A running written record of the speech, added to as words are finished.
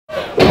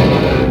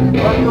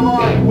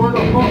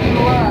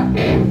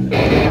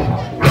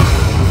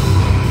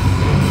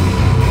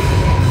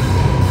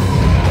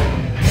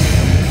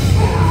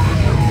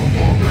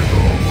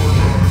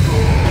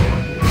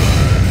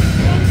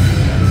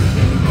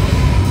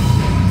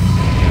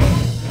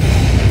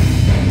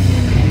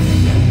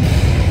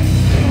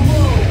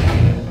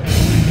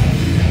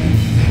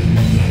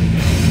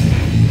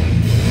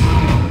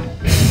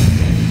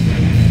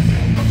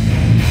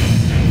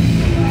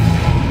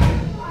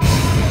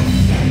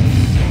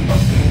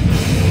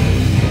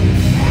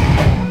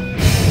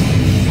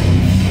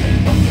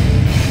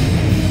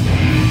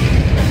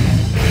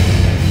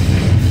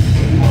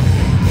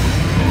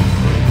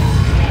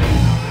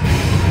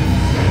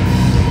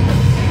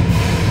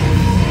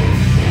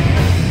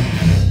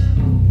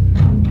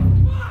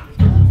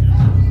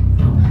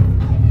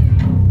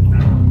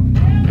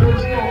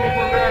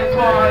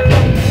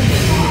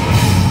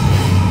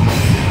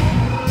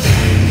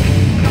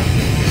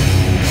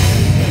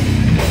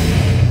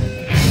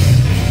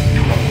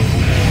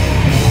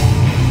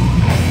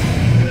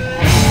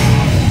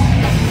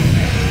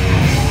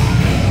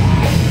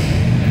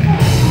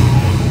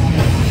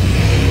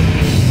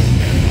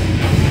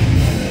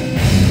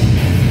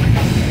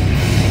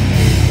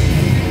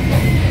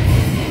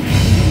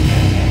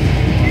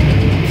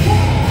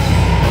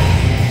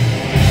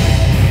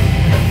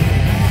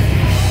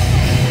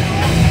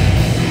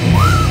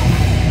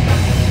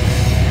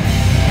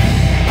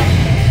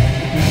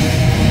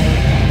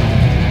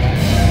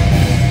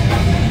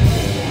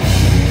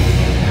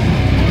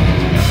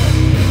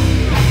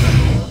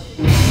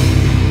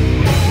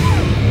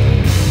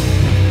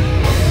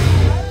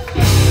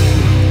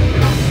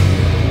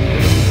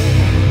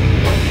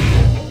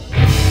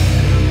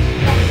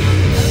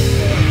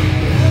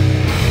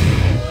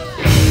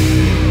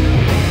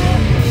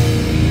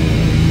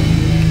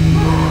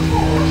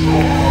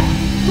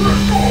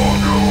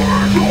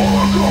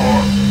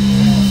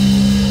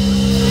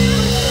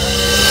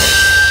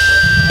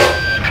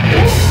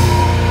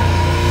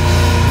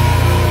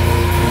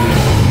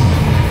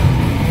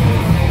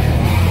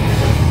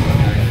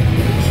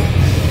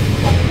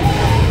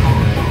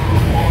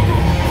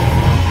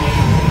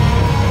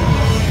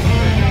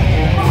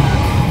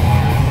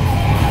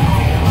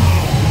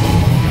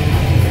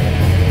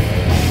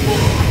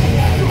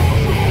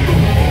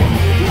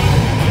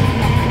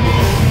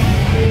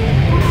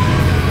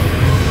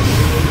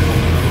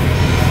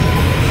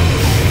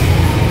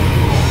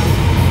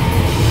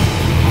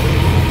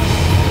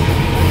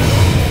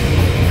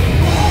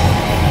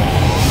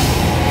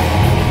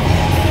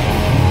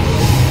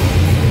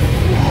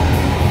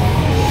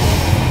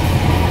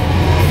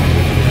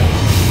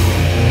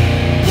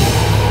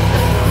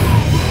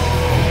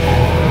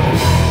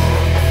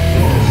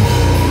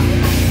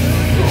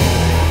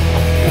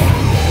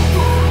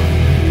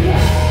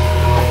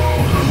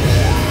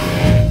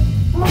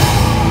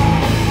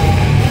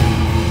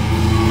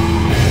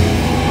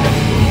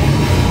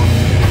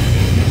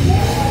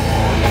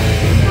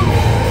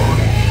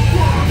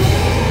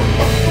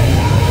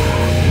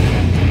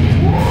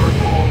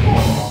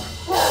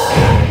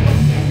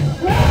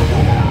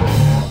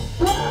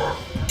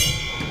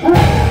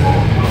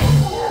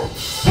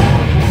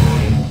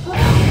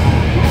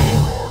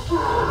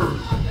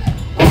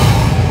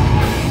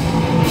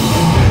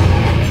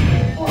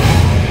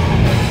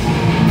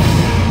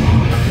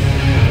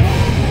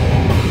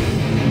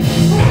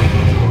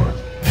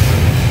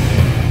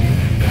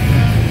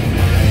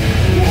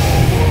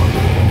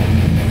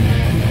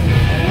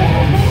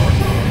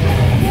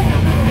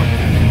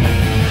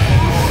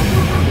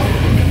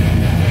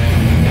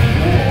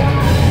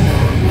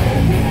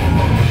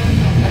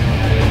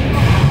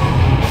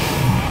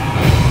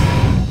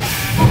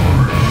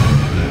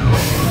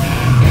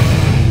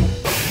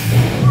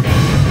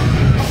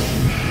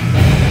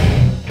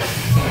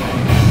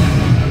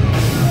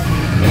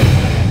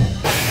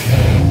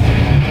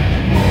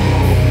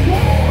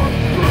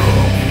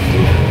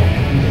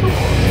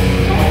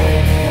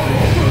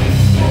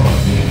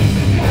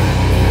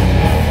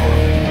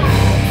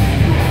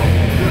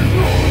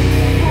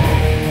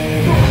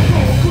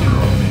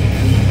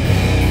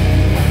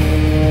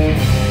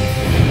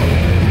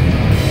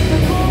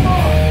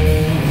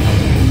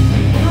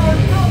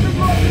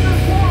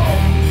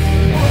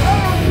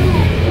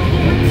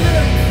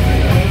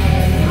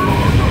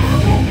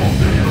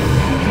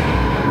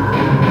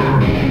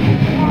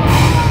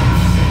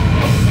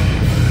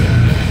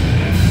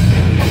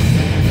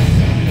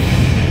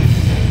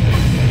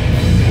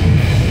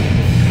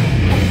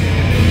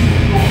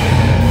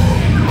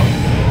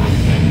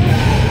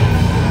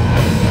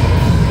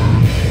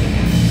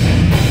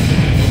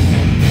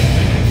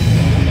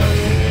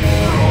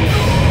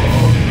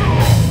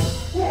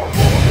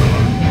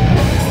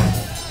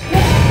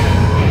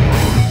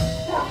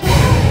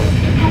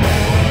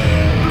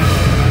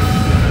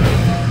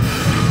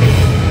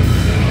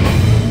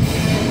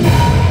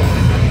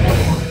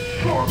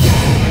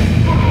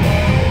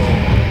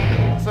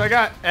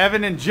got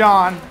Evan and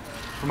John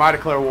from I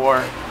Declare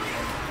War.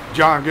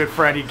 John, good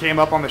friend, he came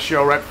up on the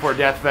show right before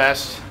Death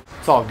Fest.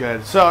 It's all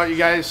good. So you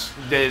guys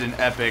did an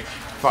epic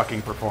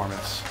fucking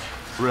performance.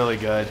 Really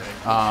good.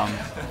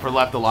 For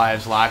Left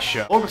Alive's last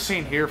show. What was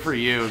scene here for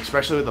you,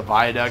 especially with the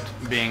Viaduct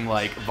being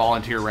like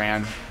volunteer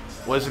ran?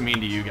 What does it mean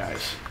to you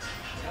guys?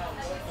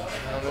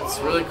 It's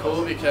really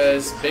cool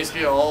because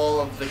basically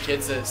all of the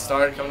kids that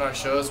started coming to our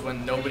shows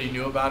when nobody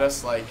knew about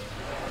us, like,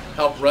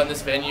 help run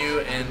this venue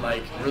and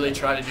like really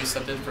try to do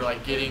something for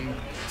like getting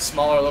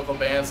smaller local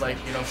bands, like,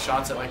 you know,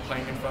 shots at like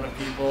playing in front of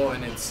people,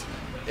 and it's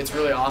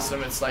really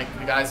awesome. It's like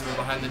the guys that were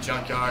behind the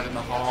junkyard and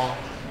the hall,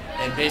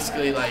 and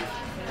basically like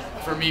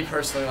for me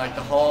personally, like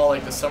the hall,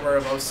 like the summer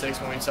of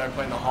 '06 when we started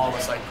playing the hall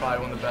was like probably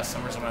one of the best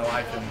summers of my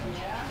life, and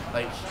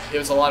like it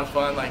was a lot of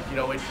fun. Like, you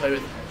know, we'd play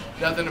with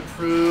Nothing to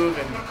Prove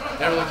and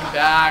Never Looking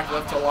Back,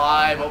 Left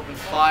Alive, Open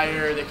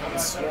Fire, They Come in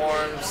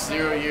Swarms,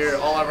 0 Year,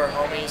 all of our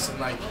homies, and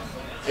like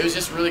it was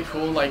just really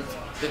cool, like,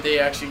 that they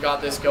actually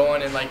got this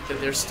going, and like that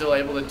they're still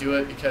able to do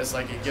it, because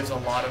like it gives a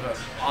lot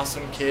of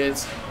awesome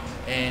kids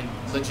and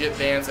legit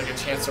bands like a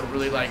chance to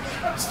really like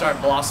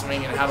start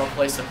blossoming and have a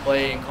place to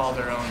play and call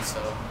their own.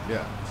 So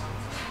yeah.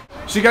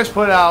 So you guys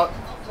put out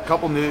a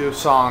couple new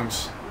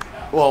songs.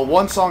 Well,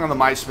 one song on the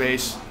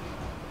MySpace,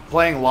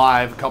 playing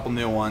live, a couple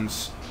new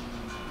ones.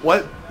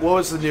 What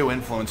was the new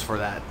influence for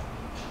that?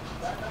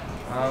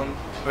 I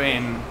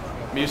mean,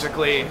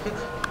 musically.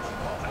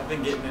 I've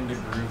been getting into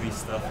groovy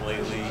stuff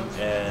lately,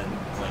 and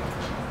like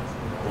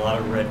a lot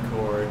of red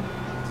chord,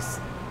 just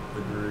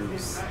the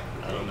grooves.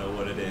 I don't know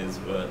what it is,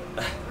 but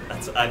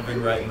I've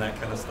been writing that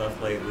kind of stuff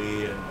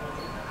lately, and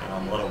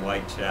a lot of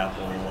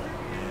Whitechapel and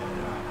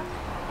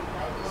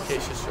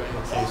Acacia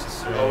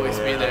Strain. Always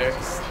be there.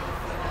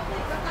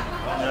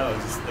 No,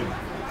 just the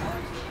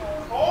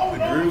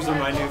grooves are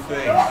my new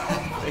thing.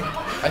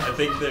 I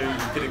think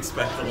you could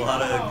expect a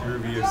lot of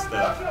groovier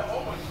stuff.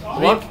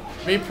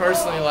 Me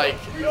personally, like,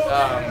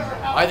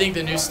 I think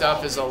the new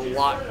stuff is a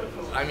lot.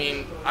 I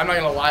mean, I'm not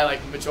gonna lie,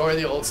 like, majority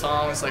of the old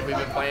songs, like, we've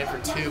been playing for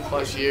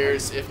 2+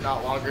 years, if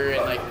not longer,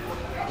 and like,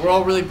 we're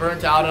all really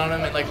burnt out on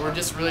them, and like, we're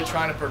just really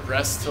trying to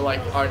progress to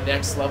like our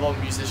next level of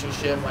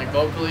musicianship, like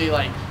vocally,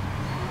 like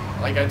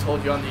I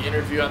told you on the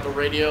interview at the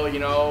radio, you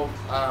know,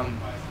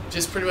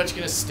 just pretty much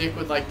gonna stick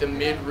with like the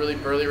mid, really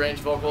burly range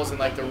vocals and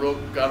like the real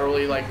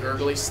gutturally, like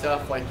gurgly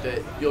stuff, like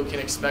that you can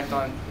expect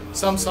on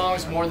some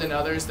songs more than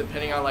others,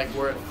 depending on like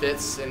where it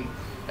fits and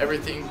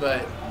everything.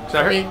 But so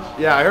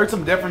I heard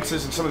some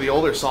differences in some of the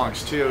older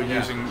songs too, yeah,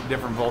 using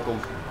different vocal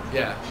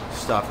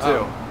stuff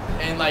too.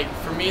 And like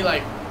for me,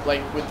 like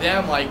with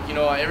them, like, you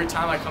know, every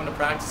time I come to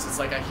practice, it's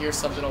like I hear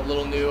something a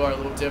little new or a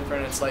little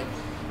different. It's like,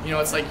 you know,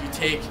 it's like you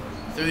take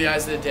Through the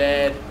Eyes of the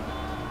Dead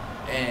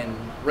and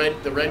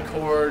the red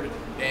chord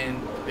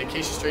and the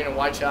Acacia Strain and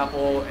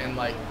Whitechapel, and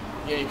like,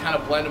 you know, you kind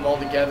of blend them all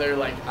together.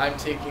 Like, I'm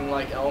taking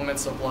like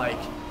elements of like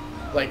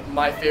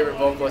my favorite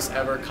vocalist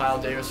ever,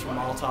 Kyle Davis from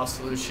Molotov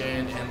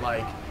Solution, and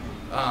like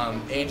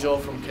Angel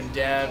from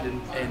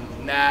Condemned,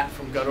 and Nat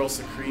from Guttural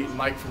Secrete, and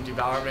Mike from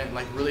Devourment, and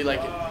like really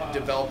like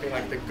developing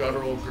like the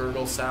guttural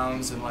gurgle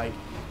sounds, and like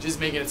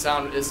just making it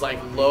sound as like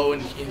low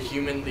and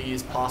inhumanly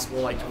as possible,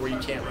 like to where you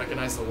can't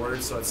recognize the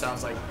words, so it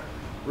sounds like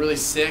really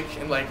sick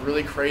and like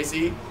really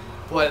crazy.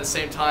 But at the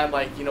same time,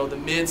 like, you know, the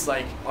mids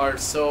like are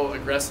so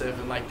aggressive,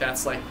 and like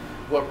that's like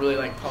what really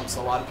like pumps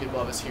a lot of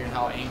people up, is hearing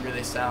how angry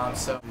they sound.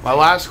 So my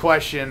last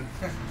question: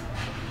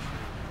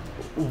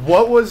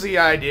 what was the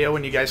idea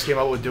when you guys came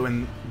up with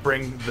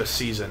Bring the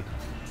Season?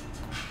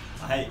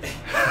 I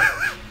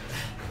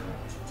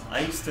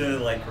used to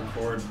like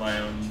record my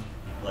own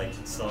like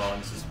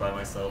songs just by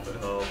myself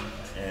at home,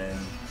 and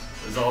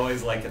there's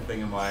always like a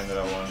thing of mine that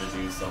I wanted to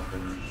do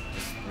something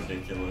just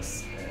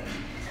ridiculous, and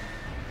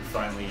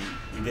finally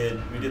we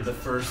did the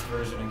first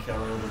version of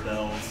Carol of the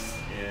Bells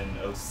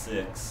in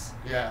 '06.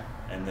 Yeah.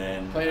 And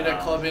then played it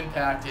at Club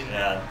Impact, and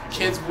yeah,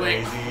 kids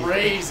went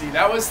crazy.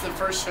 That was the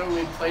first show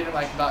we played in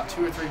like about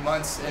 2 or 3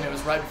 months, and it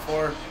was right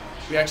before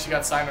we actually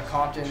got signed to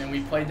Compton, and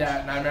we played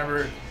that, and I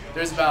remember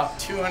there's about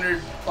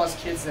 200+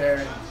 kids there,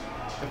 and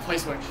the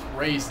place went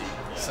crazy.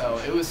 So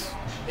it was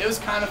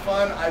kind of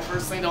fun. I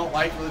personally don't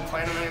like really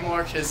playing them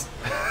anymore, because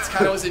it's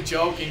kind of was a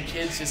joke, and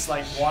kids just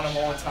like want them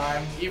all the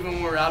time. Even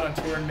when we were out on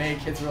tour in May,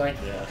 kids were like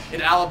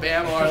in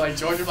Alabama or like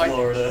Georgia, like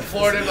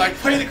Florida, like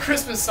play the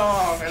Christmas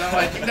song, and I'm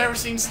like, you've never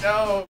seen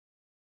snow.